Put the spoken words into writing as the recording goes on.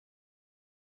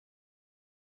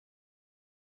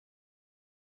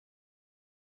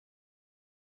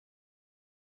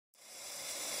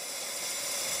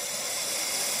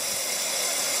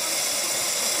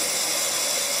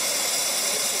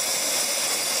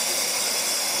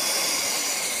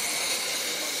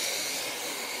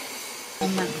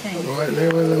on that thing. Right,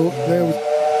 there we go. There we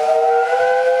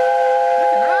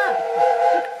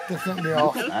definitely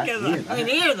off. Look at that. I can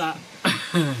hear that.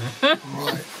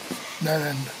 Right. Now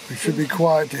then, we should be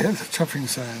quiet to hear the chuffing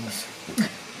sounds.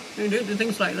 You do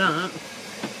things like that.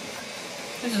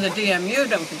 This is a DMU,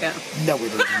 don't forget. No, we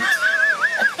didn't.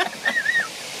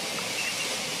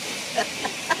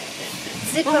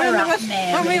 Zip her up,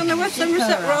 Mary. Are we on the West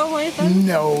Somerset Railway then?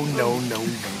 No, no, no, no.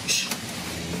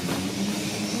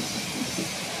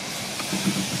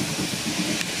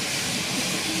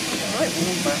 Right,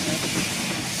 we'll back there.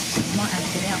 Might have to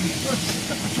get out on the bus.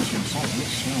 I just want to say,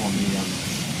 it's snow on the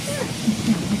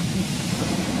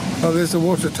Oh, there's the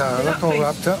water tower. Look, all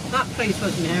wrapped up. That place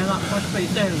wasn't here. That posh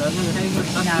place there, though. No, it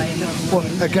wasn't.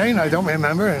 Well, again, I don't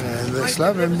remember any of this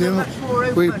stuff.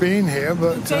 We've been here,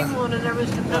 but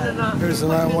there's a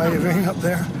man waving up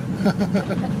there.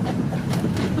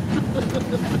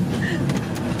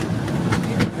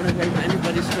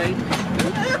 Anybody straight?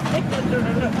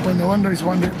 Well, no wonder he's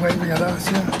waving at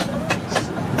us, yeah.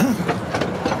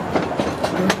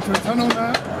 Going to a tunnel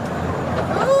now.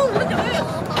 Oh, look at this!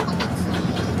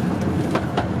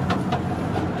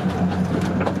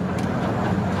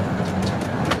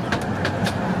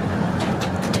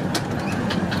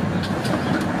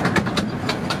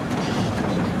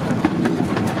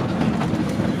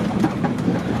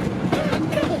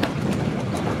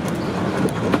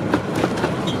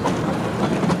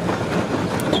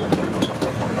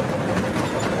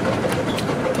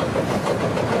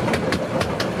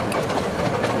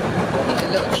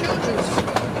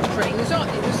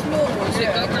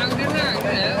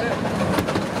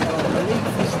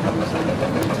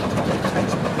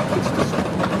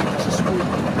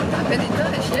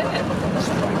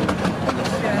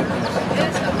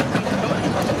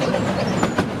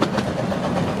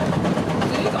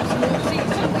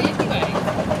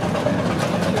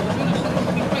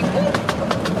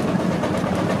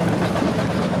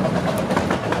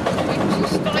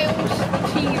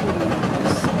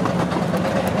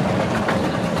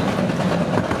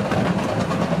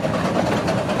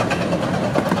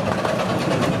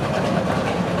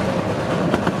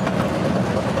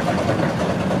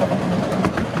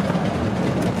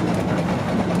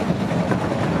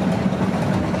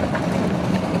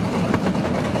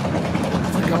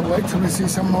 Wait till we see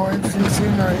some more interesting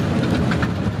scenery.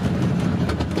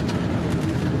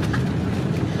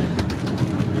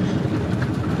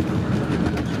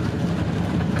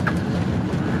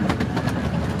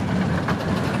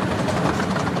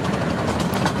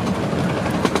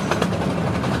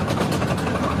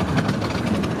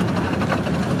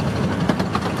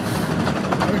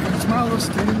 I can smell the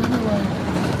steam anyway.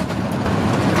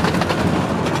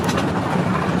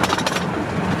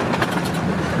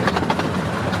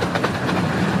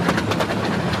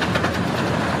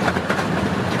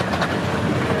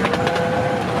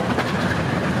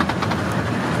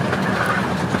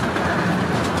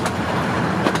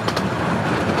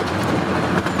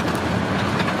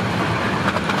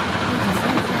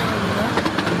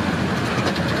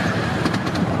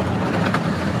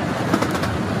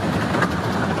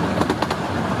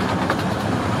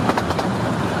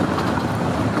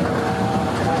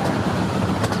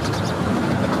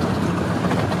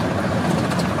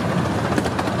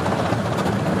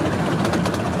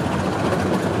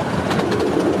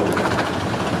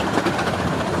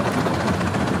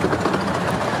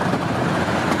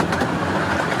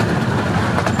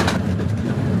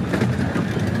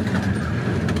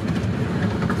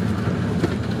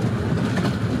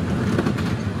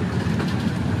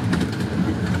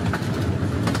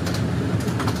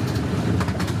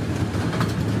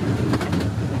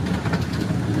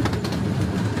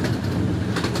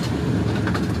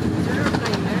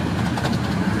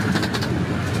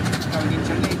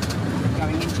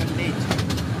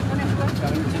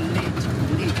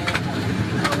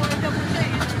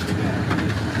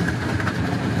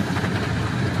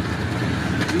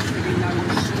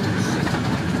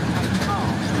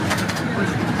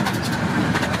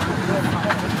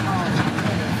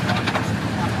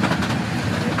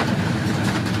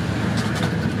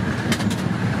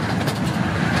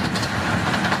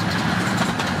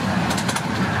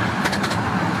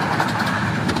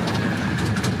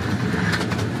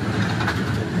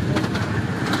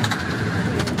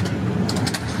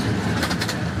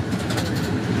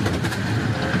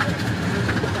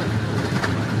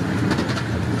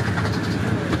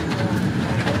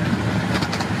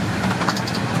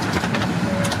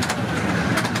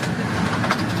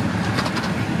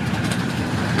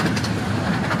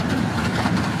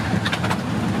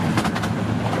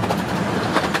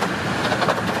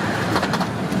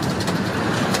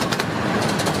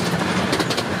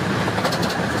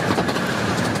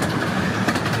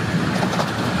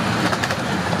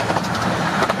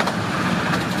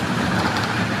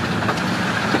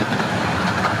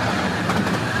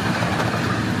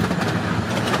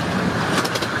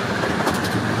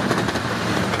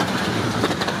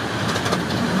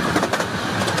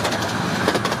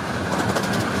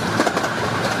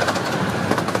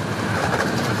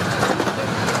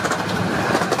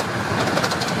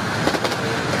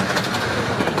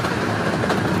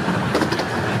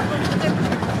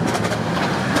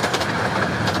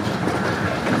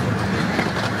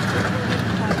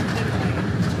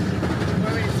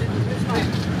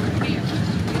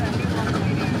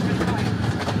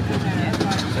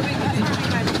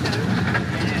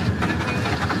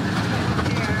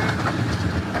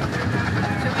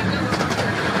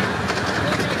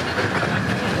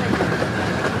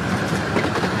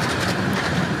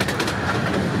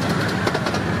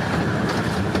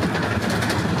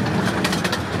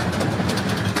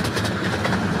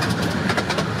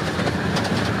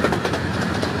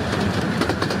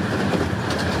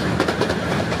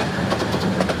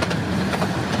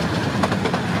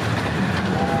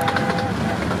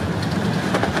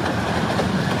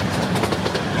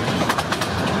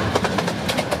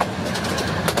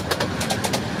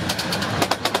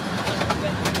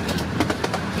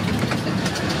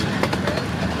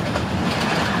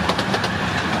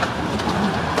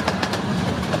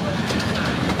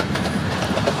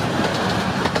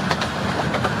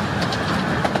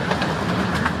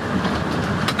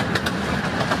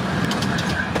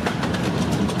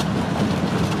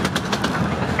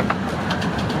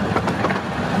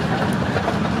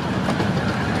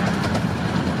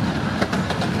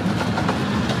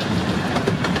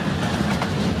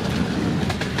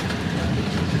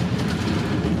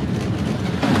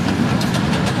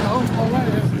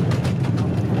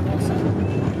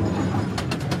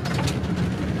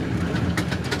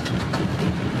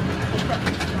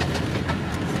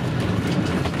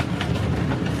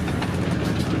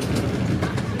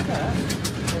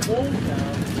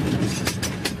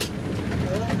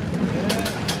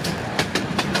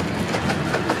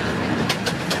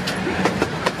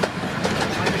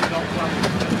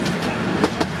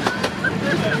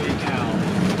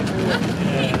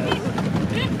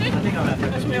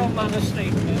 old man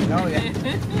asleep. Oh, yeah.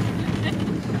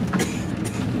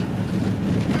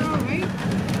 Alright.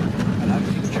 Hello,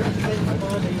 DYMCHURCH.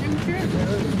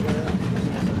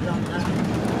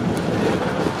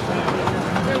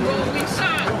 Where will we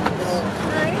stand?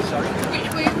 Sorry? Which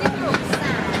way we go?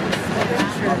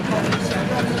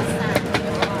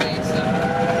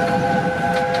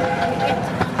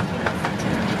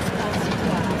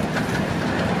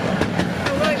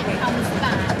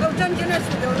 Oh, Dungeness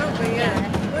we go, don't we? Yeah.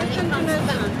 Where's Dungeness?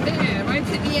 There, right at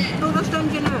the end. Oh, that's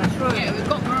Dungeness, right. Yeah, we've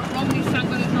got ROMNEY Sand,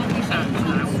 but it's ROMNEY Sand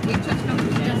now. We just come to the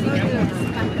end.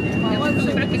 I was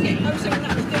thinking that was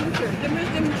DYMCHURCH. There is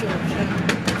DYMCHURch.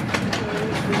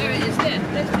 There it is there.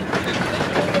 There's DYMCHURch.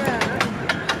 Yeah.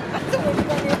 I thought it was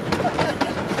on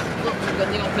the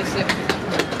the opposite.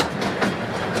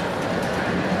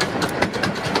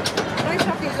 Nice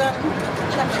have his left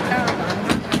caravan.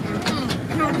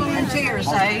 If you're a volunteer,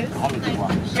 say. Holiday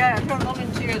ones. Yeah, if you're a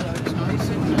volunteer though, it's nice,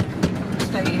 isn't it?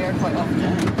 Stay here quite often.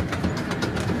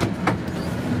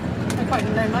 They're quite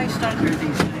nice down here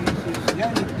these days.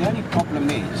 The only problem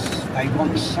is they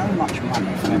want so much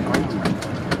money for their ground rent.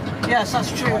 Yes,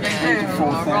 that's true, they do.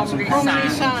 £4,000. ROMNEY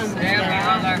Sand. There we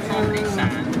are, there's ROMNEY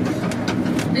Sand.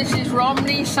 This is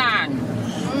ROMNEY Sand.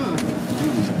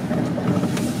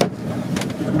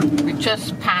 We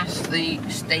just passed the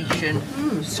station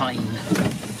sign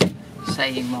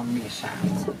saying ROMNEY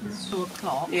Sand. 2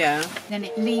 o'clock. Yeah. Then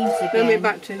it leaves Then again we're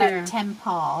back to here. at 10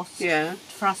 past Yeah.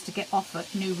 for us to get off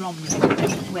at New Romney,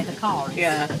 where the car is.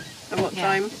 Yeah. At what Yeah.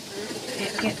 time?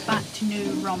 It gets back to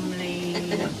New Romney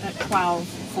at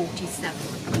 12:47.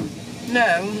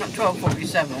 No, not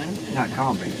 12:47. No, it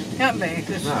can't be. Can't be,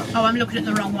 because No. Oh, I'm looking at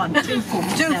the wrong one.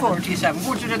 2:47. 2:47,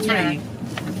 quarter to 3.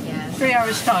 Yeah. 3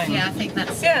 hours time. Yeah, I think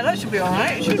that's. Yeah, that should be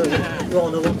alright, shouldn't it?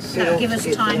 That'll give us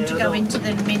time to go into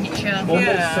the miniature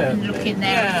Yeah. and look in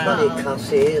there Yeah. as well.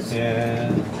 Yeah.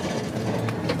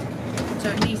 So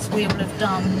at least we will have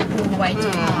done all the way to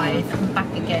Hythe and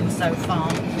back again so far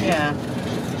Yeah.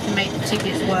 to make the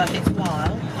tickets worth its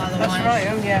while. Otherwise, That's right,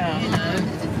 oh yeah. you know.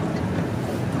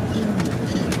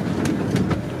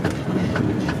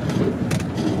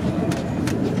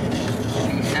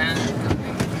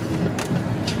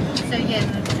 So yeah.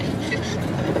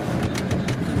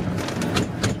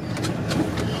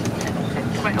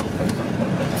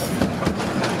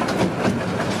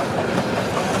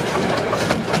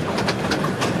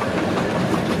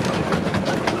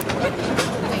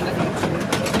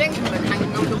 Gentleman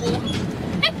hanging on the wall.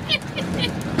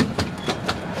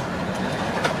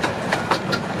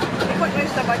 Quite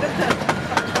nice stuff. I looked at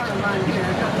some caravan here.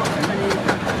 I've got lots of many.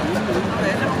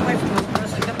 They're a little way from us for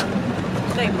us to get them.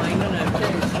 Same line, isn't it?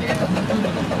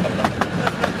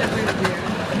 That's really weird.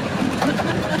 I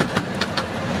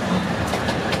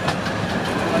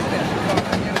like it.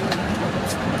 You've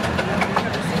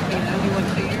never seen me now, you want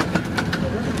to hear.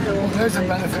 Well, there's a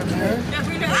benefit here. Yeah,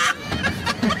 we do.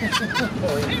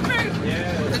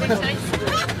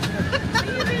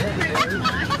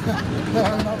 No,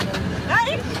 not me.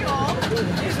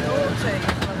 It's naughty.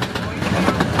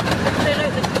 They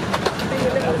like the being a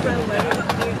little railway. We've got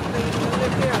to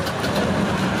live here.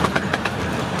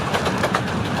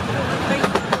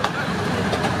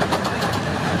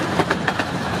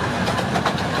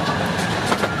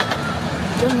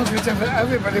 Doesn't look as if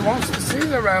everybody wants to see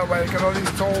the railway. Got all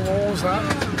these tall walls up.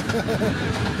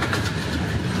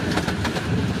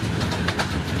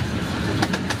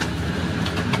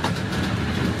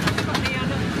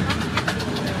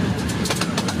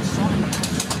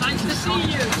 Nice to see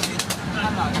you.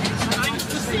 Hello. Nice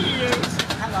to see you.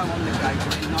 Hello on the gate.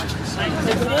 Really nice to see you.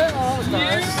 Look at it. Oh, it's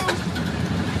nice.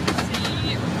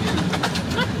 See you.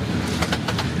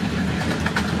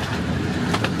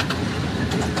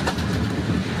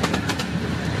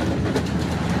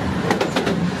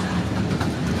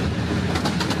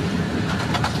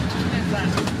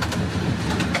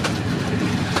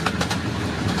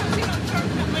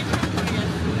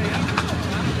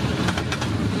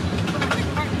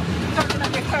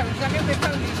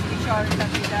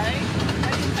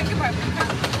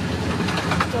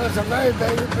 Well, it's a very,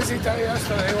 very busy day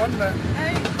yesterday, wasn't it?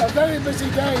 A very busy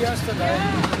day yesterday.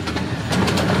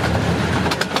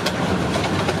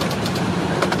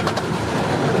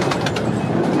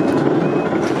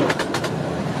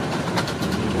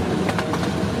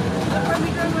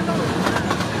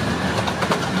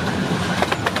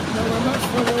 No, we're much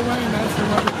further away now from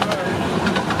where we were.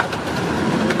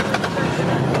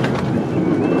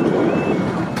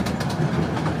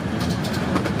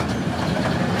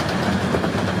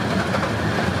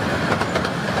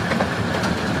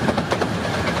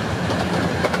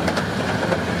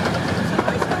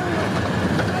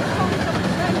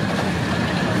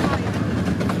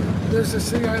 there's the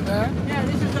sea out there. Yeah,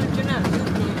 this is Dungeness.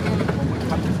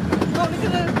 Oh, look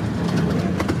at that.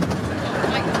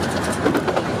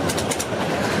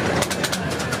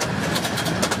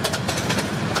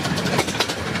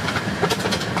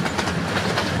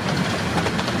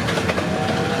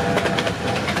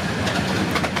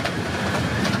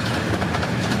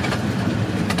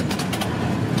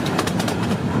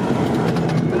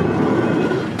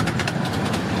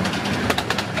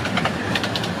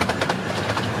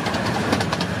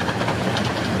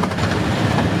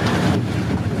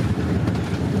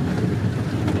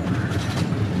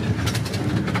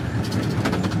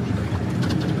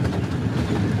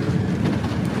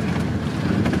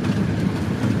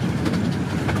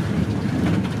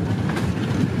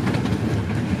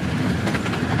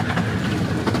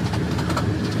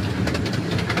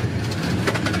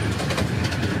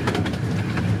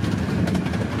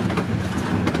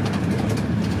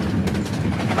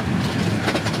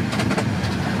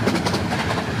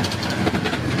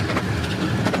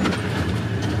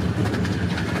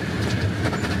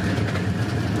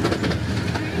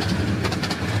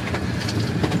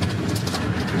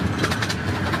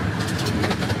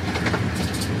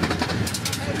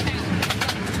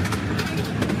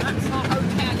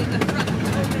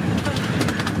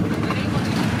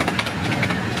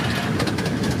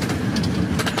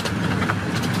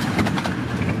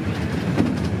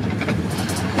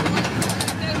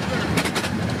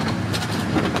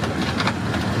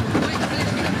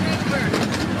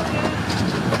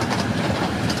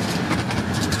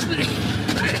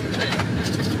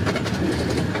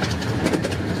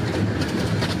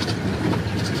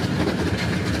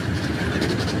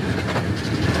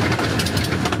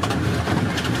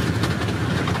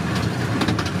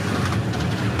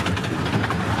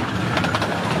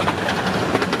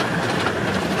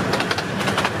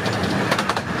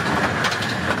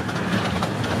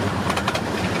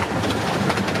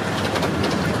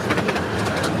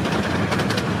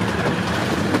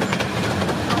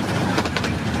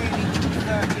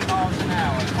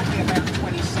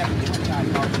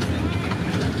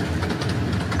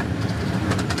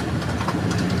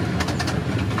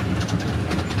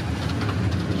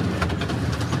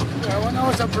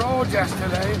 Abroad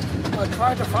yesterday, I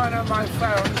tried to find on my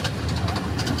phone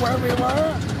where we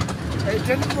were. It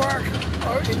didn't work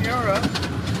out in Europe,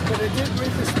 but it did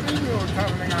read the screen we were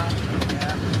travelling on.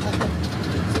 Yeah.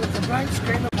 So it's a blank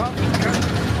screen apart from the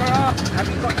country we're on. Have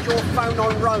you got your phone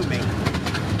on roaming?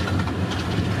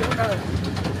 Don't know.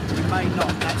 You may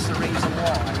not, that's the reason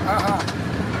why.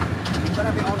 You've got to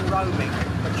have it on roaming,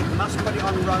 but you must put it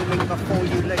on roaming before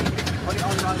you leave. Put it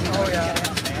on roaming when you get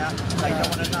out there, they don't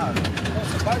want to know.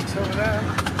 Lots of boats over there.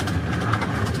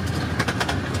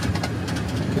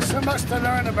 There's so much to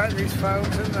learn about these phones,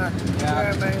 isn't there?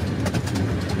 Yeah. I mean,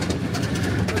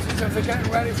 this is if they're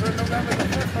getting ready for November the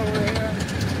 5th over here.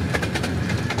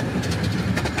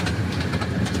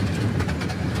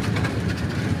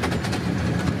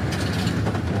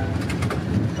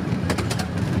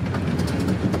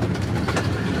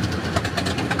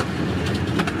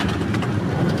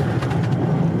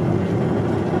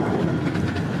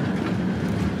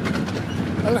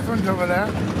 Elephant over there.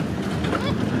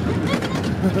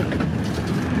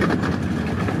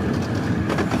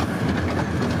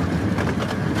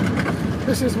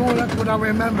 This is more like what I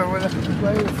remember with a few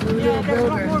little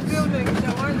buildings. More buildings,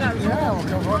 so aren't there? Yeah, we'll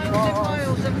go miles and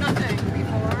miles of nothing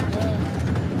before.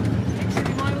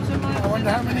 Yeah. Miles and miles. I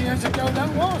wonder how many years ago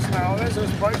that was now. There's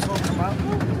those boats will come out. Oh,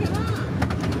 look at that.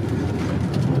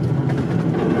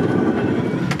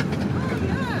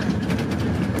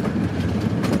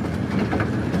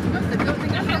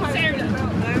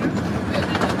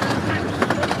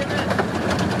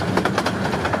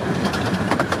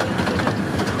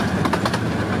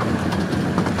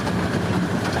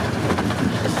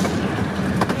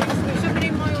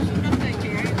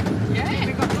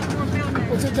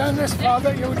 Down this far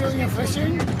that you were doing your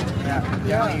fishing? Yeah.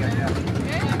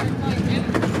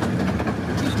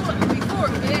 Before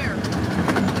there.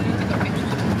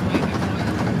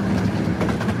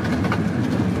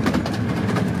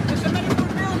 There's so many more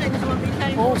buildings when we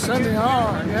came. Oh, certainly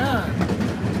are, yeah.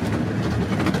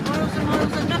 Miles and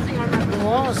miles of nothing, I remember. It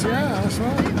was, yeah, that's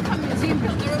right. They've come and seen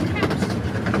built their own house.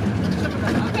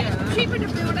 It's cheaper to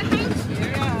build a house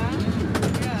here. Yeah.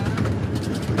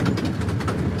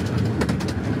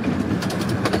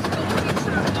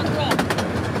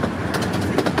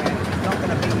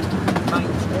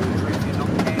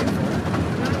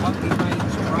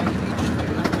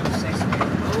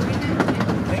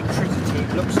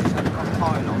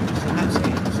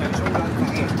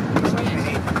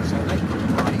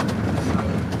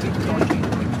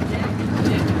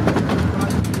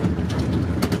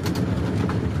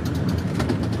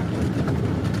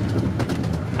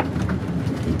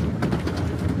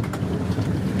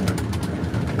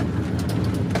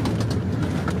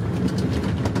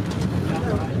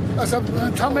 That's a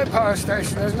atomic power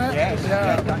station, isn't it? Yes,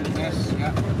 yeah, Dungeness,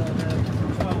 yeah.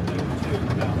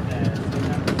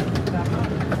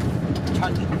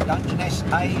 Dungeness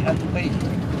A and B.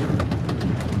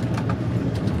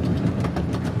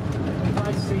 If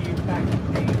I see you back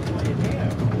while you're here,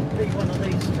 be one of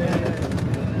these.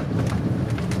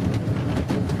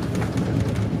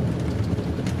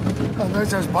 Oh,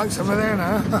 there's those bikes over there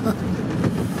now.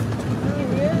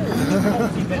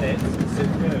 40 minutes,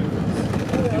 soon goes.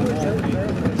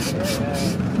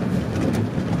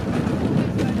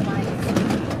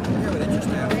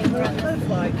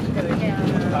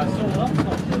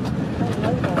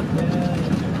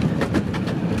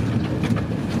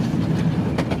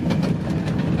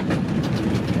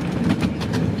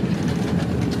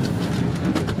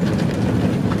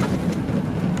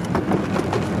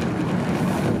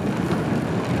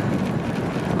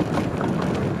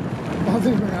 I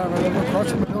think we're going to have a little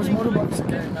crossing with those motorbikes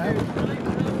again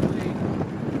now.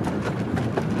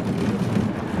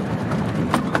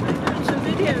 It's a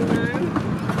video now.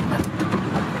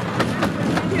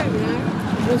 Video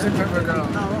now. There's a clever girl.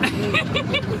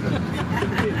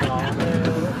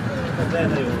 There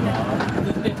they all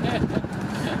are.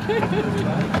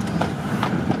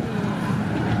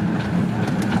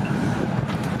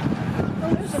 Oh,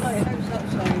 there's a lighthouse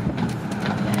outside.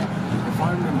 If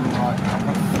I remember right, I'm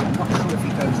not sure if he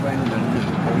goes round and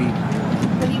or he...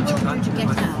 Well, he will want to get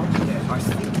out. Yeah, I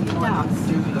think he might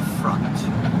undo the front,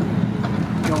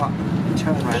 go up,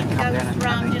 turn around, It come down goes and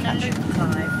round in a catch. loop,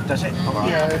 Clive. Does it? All right.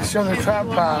 Yeah, it's on the trap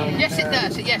bar. Yes, it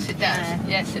does. Yes, it does.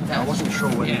 Yes, it I does. wasn't sure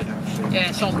whether Yeah. it actually... Yeah,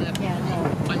 it's on the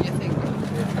on your thing.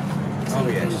 Oh,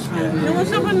 yes. Yeah. No, what's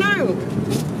happened now?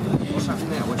 What's happening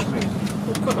now? What do you mean?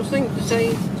 I've got a thing to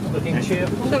say Looking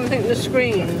cheerful. something to the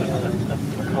screen. I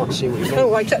can't see what you mean.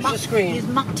 Oh, I touched the screen. He's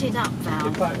mucked it up,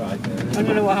 Val. Quite right. I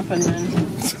don't know what happened then.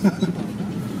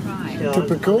 Right.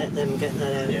 Typical. Let them get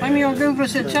that out. I'm your Google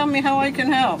said, tell me how I can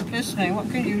help. Listening, what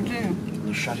can you do?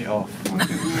 You shut it off.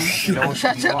 You don't want,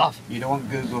 Shut you it want- off. You don't want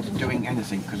Google doing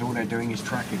anything because all they're doing is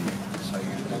tracking you. So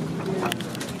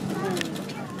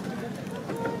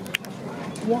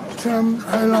What,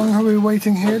 how long are we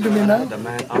waiting here, do we know? the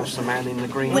man, ask the man in the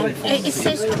green Well, uniform. it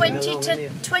says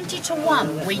 20 to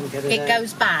 1. It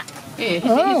goes back. Yeah,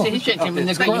 Oh. he's checking in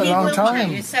the But quite a he long will time.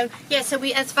 tell you. So yeah, so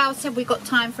we, as Val said, we got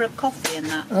time for a coffee and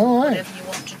that. All right. Whatever you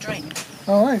want to drink.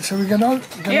 All right, so we get out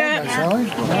there, shall we?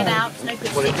 Get out. No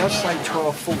good. Well, it does say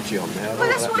 12:40 on there. Well,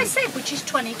 that's what I said, which is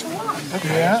 20 to 1.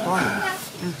 Okay, Yeah. that's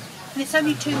fine. And it's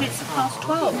only 2 minutes past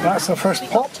 12. That's the first We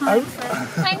got pop time out.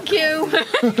 for- Thank you.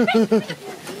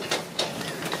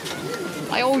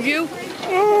 I owe you.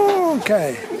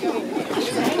 Okay.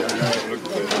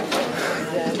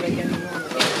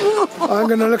 I'm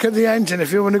going to look at the engine.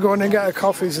 If you want to go in and get our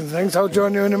coffees and things, I'll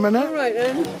join you in a minute. All right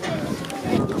then.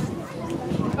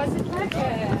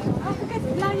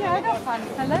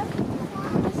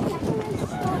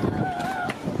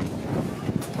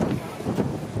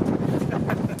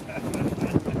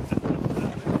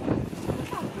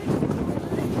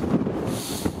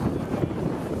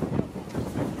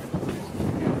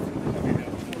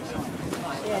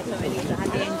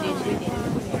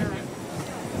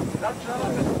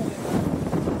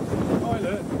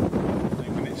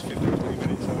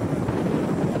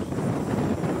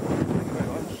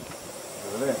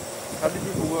 How many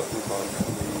people work full time?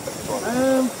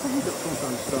 Probably got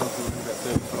full-time staff who are about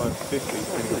 35 to 50,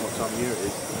 depending on what time of year it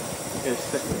is. Yeah, it's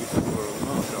technically somewhere on the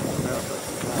mark up and about.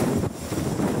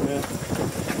 Yeah.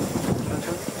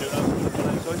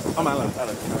 I'm Alan.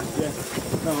 Yeah.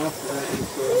 No, after that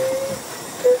it's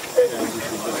yeah, this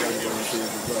is the guarantees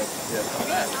as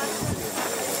well.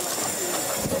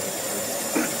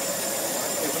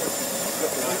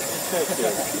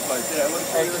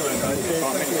 Excellent.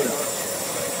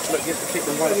 Look, you have to keep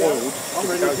them well oiled. I'm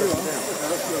ready to go.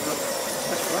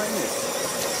 That's great, isn't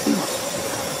it?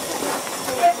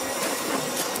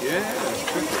 Yeah, that's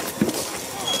good.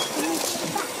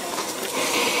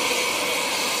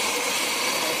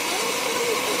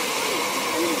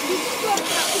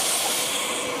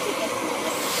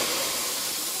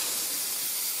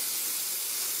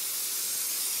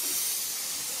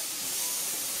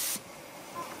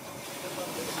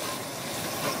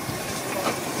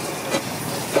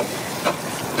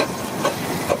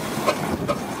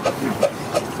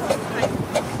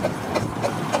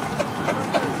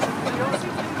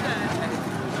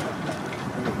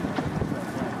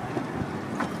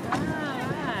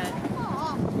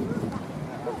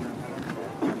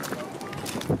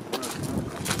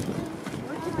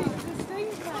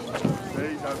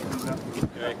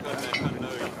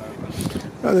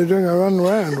 Oh, they're doing a run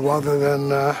round rather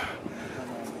than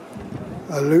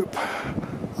a loop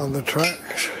on the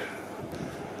tracks.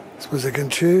 I suppose they can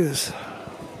choose.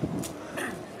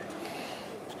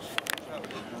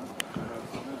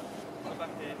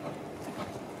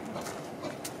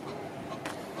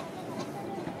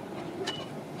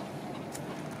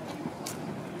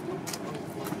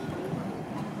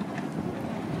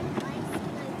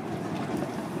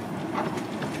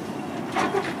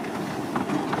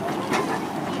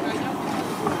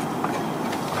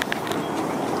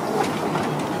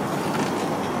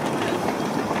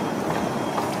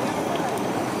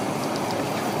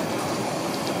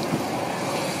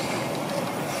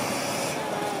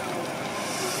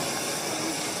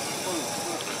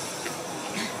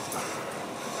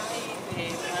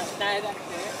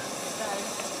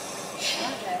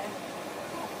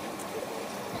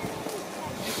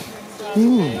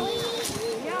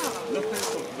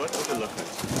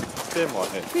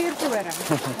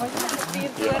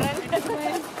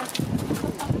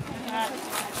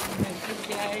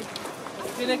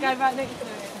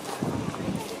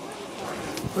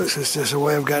 This is just a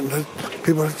way of getting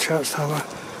people a chance to have a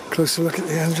closer look at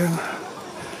the engine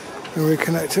and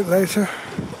reconnect it later.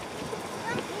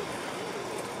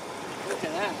 Look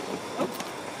at that. Oh.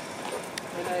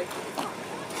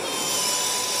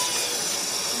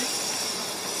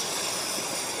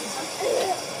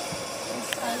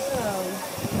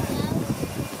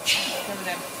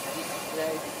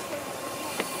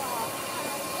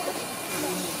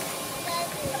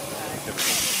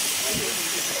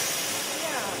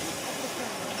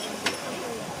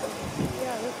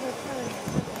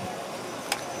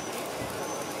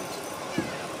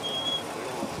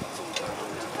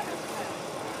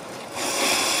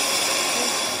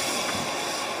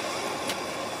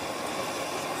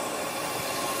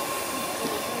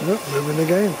 Oh, moving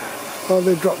again. Oh,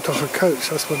 they dropped off a coach,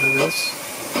 that's what it is.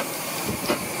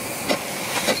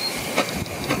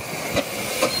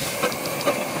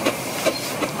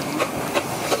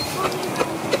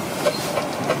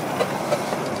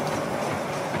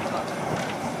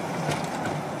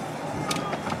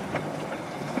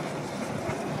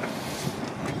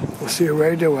 We'll see a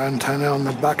radio antenna on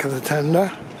the back of the tender,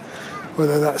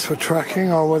 whether that's for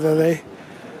tracking or whether they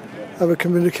have a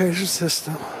communication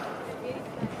system.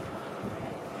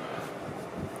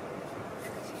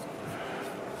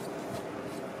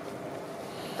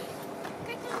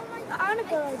 I want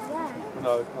to go over there. No,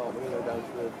 we can't. We're going to go down to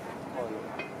the pilot.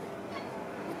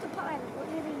 What's the pilot? What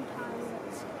do you mean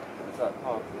pilot? Is that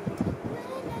park?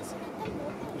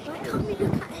 Why can't we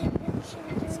look at him?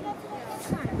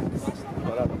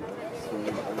 Well, that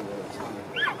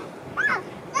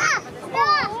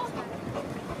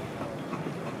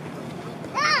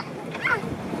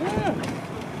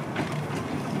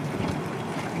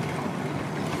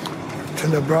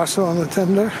Tenebrasso on the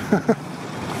tender.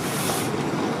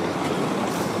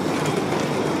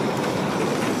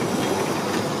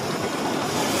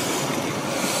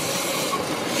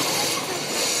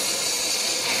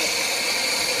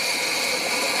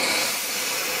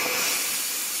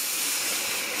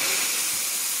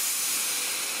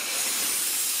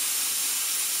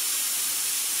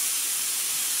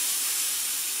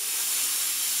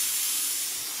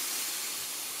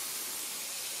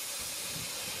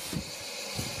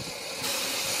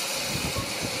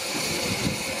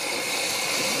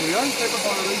 Bien, tengo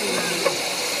para